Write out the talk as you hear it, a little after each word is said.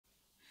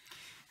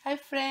Hi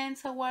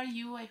friends, how are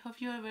you? I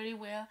hope you are very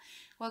well.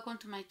 Welcome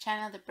to my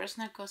channel, The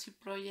Personal Cozy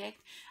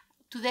Project.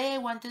 Today I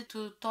wanted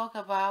to talk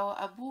about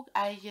a book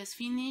I just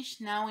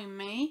finished now in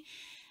May,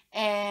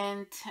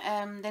 and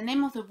the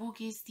name of the book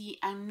is The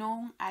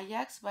Unknown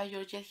Ajax by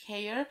Georgette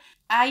Heyer.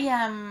 I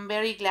am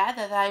very glad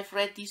that I've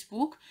read this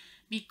book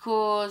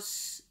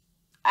because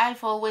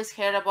I've always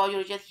heard about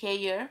Georgette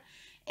Heyer,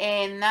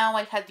 and now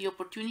I had the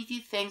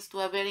opportunity, thanks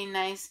to a very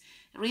nice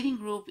reading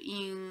group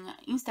in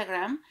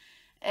Instagram,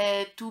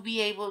 to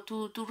be able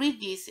to read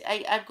this.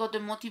 I've got the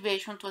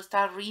motivation to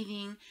start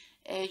reading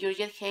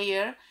Georgette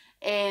Heyer,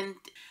 and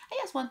I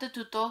just wanted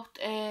to talk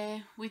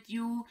with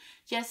you,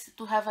 just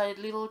to have a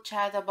little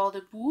chat about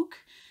the book.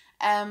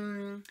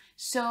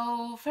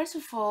 So first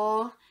of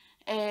all,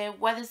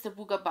 what is the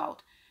book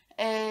about?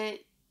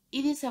 It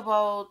is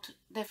about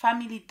the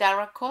family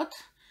Darracot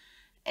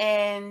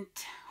and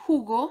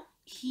Hugo.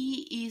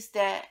 He is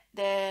the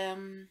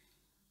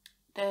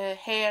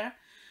heir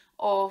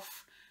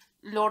of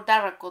Lord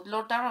Darracot.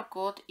 Lord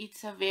Darracot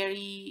is a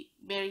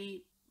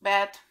very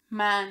bad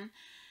man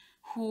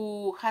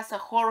who has a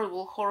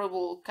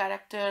horrible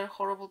character,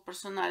 horrible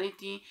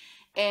personality,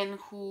 and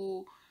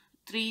who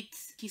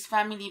treats his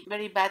family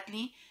very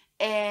badly.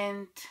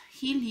 And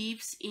he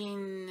lives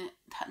in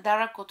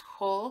Darracot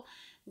Hall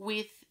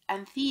with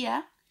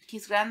Anthea,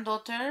 his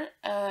granddaughter,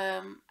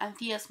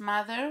 Anthea's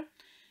mother,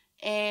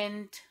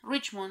 and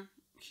Richmond,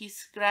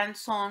 his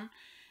grandson.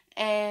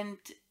 And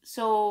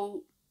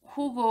so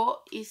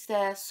Hugo is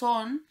the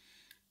son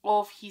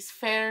of his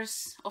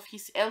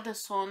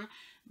eldest son,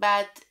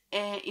 but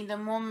in the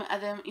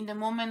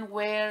moment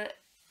where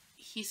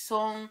his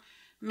son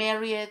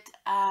married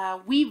a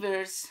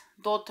weaver's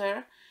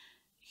daughter,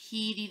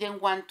 he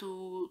didn't want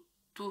to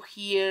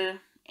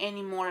hear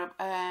any more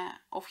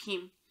of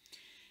him.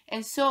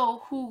 And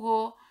so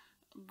Hugo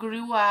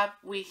grew up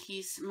with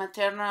his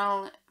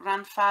maternal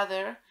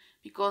grandfather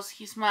because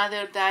his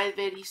mother died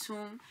very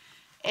soon,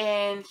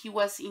 and he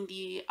was in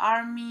the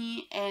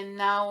army, and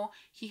now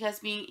he has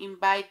been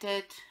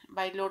invited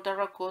by Lord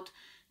Darracot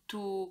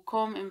to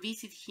come and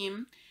visit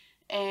him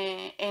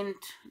and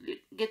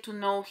get to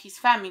know his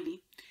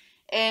family.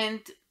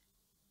 And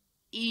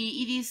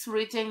it is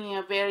written in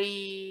a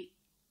very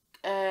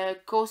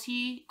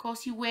cozy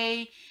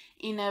way,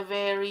 in a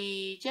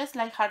very just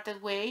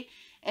light-hearted way.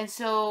 And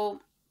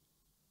so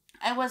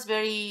I was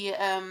very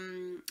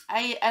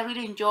I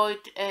really enjoyed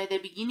the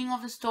beginning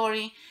of the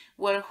story,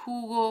 where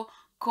Hugo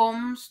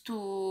comes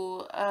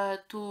to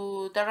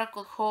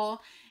Darracot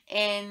Hall,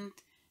 and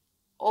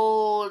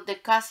all the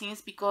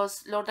cousins,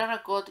 because Lord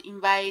Darracot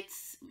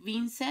invites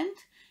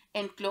Vincent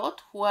and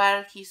Claude, who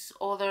are his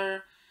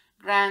other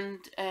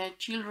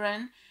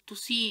grandchildren, to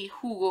see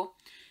Hugo,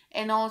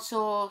 and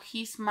also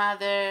his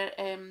mother.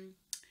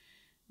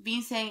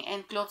 Vincent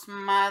and Claude's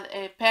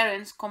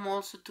parents come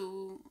also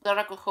to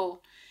Darracot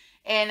Hall.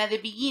 And at the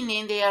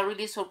beginning, they are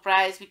really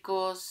surprised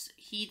because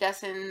he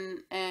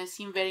doesn't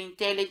seem very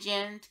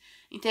intelligent.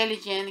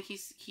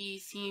 He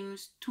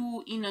seems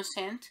too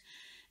innocent,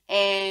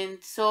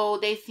 and so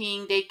they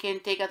think they can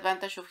take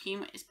advantage of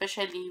him.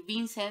 Especially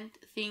Vincent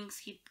thinks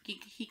he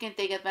can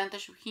take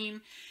advantage of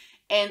him.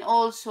 And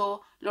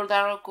also Lord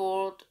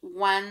Darracot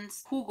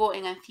wants Hugo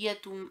and Anthea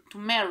to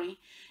marry.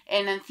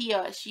 And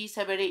Anthea, she's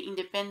a very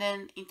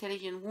independent,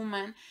 intelligent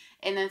woman,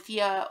 and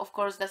Anthea, of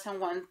course, doesn't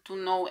want to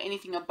know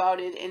anything about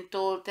it, and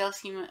tells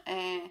him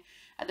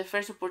at the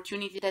first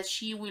opportunity that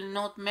she will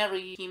not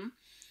marry him.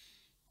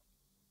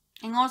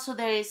 And also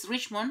there is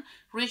Richmond.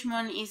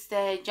 Richmond is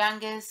the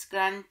youngest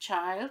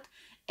grandchild,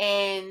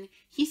 and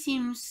he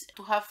seems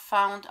to have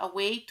found a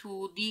way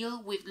to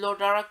deal with Lord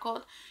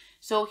Darracot.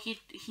 So he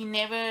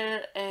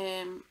never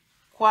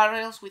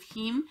quarrels with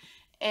him,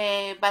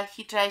 but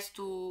he tries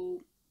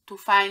to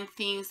find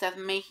things that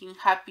make him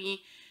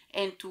happy,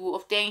 and to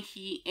obtain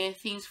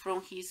things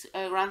from his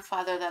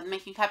grandfather that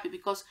make him happy,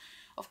 because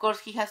of course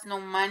he has no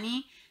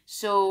money,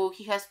 so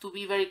he has to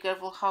be very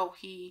careful how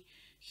he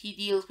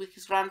deals with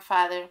his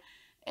grandfather.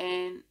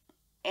 And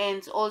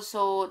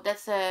also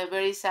that's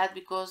very sad,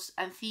 because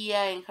Anthea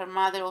and her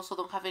mother also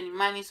don't have any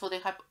money, so they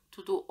have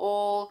to do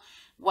all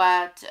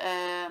what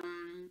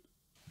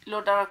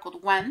Lord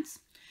Darracot wants.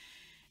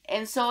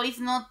 And so it's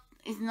not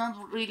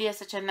really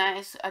such a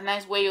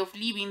nice way of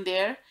living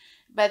there.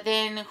 But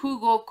then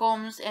Hugo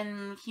comes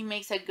and he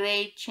makes a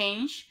great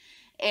change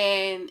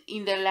and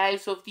in the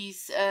lives of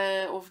this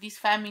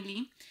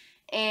family.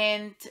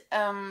 And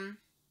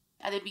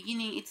at the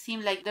beginning it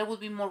seemed like there would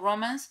be more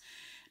romance,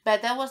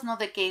 but that was not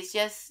the case.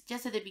 Just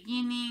at the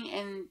beginning,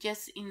 and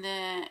just in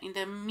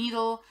the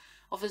middle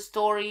of the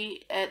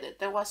story,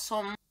 there was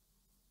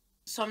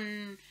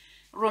some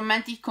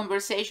romantic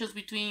conversations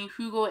between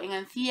Hugo and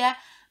Anthea,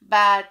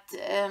 but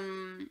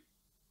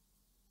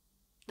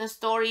the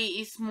story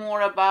is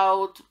more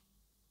about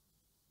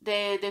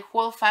the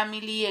whole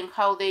family and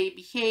how they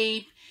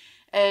behave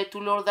to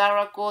Lord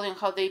Darracot, and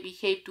how they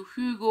behave to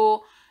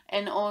Hugo,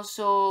 and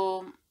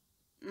also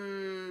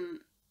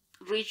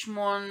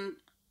Richmond,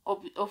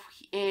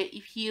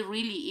 if he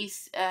really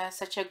is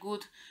such a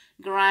good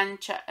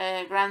grandson,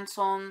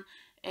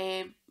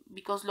 uh,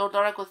 because Lord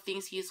Oracle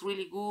thinks he's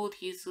really good,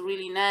 he's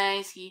really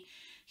nice,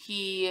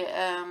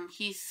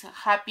 he's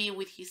happy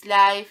with his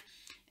life.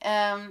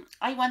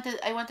 I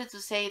wanted to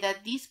say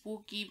that this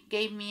book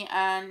gave me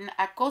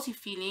a cozy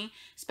feeling,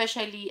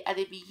 especially at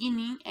the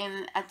beginning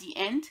and at the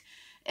end.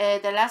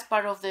 The last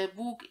part of the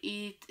book,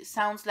 it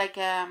sounds like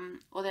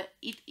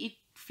it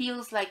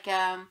feels like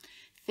a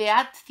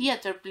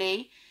theater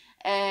play,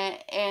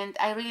 and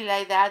I really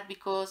like that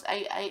because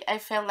I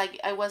felt like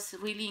I was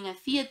really in a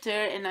theater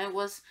and I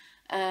was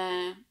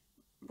uh,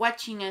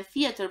 watching a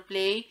theater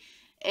play.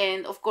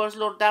 And of course,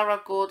 Lord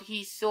Darrakot,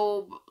 he's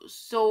so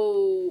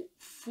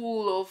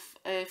full of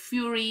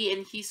fury,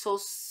 and he's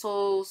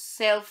so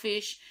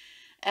selfish.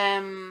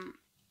 Um,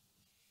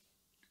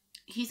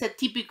 he's a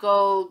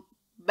typical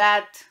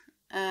bad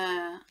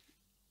uh,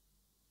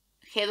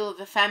 head of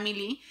the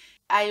family.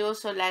 I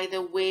also like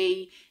the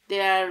way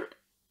there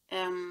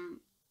are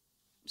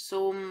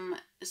some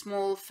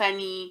small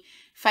funny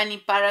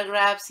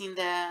paragraphs in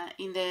the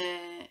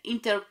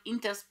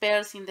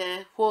interspersed in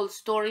the whole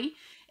story.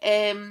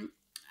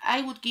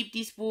 I would give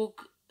this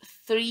book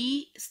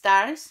 3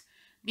 stars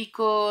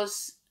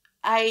because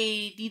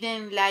I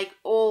didn't like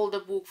all the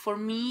book. For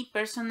me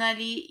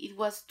personally, it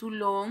was too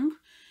long,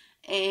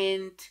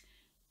 and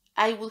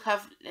I would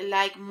have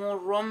liked more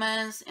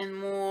romance and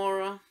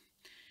more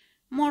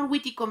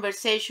witty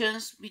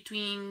conversations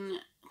between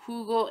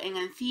Hugo and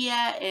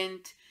Anthea,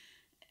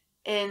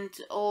 and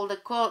all the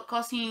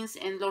cousins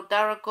and Lord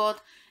Darrakot.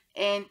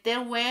 And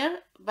there were,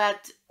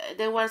 but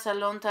there was a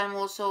long time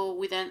also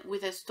with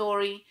a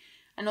story,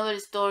 another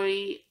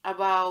story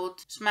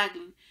about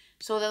smuggling.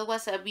 So that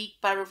was a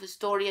big part of the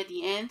story at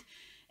the end.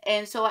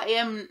 And so I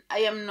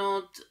am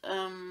not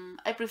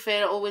I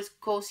prefer always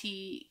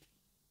cozy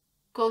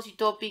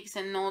topics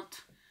and not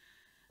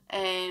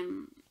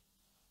um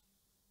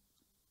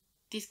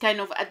these kind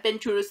of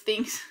adventurous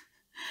things.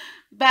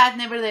 But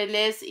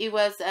nevertheless, it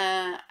was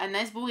a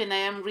nice book, and I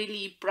am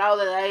really proud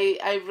that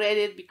I read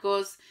it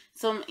because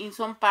in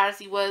some parts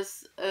it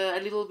was a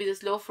little bit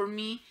slow for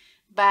me.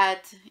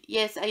 But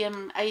yes, I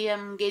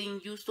am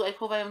getting used to. I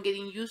hope I am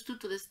getting used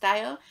to the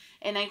style,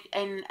 and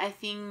I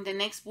think the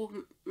next book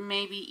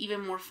may be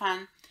even more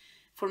fun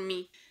for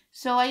me.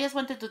 So I just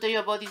wanted to tell you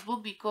about this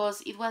book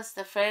because it was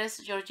the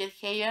first Georgette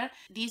Heyer.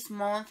 This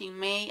month in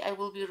May I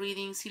will be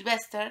reading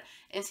Sylvester,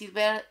 and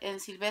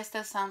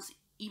Sylvester sounds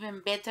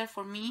even better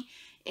for me.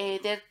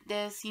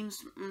 There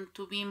seems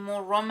to be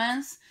more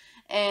romance,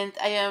 and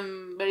I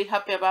am very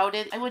happy about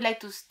it. I would like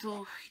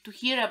to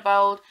hear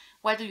about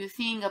what do you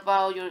think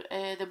about your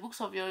the books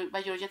of your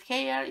by Georgette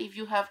Heyer. If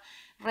you have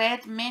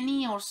read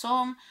many or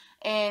some,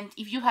 and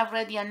if you have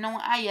read The Unknown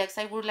Ajax,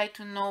 I would like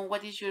to know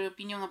what is your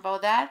opinion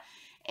about that.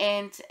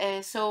 And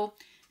so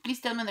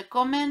please tell me in the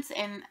comments,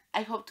 and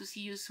I hope to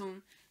see you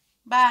soon.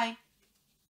 Bye.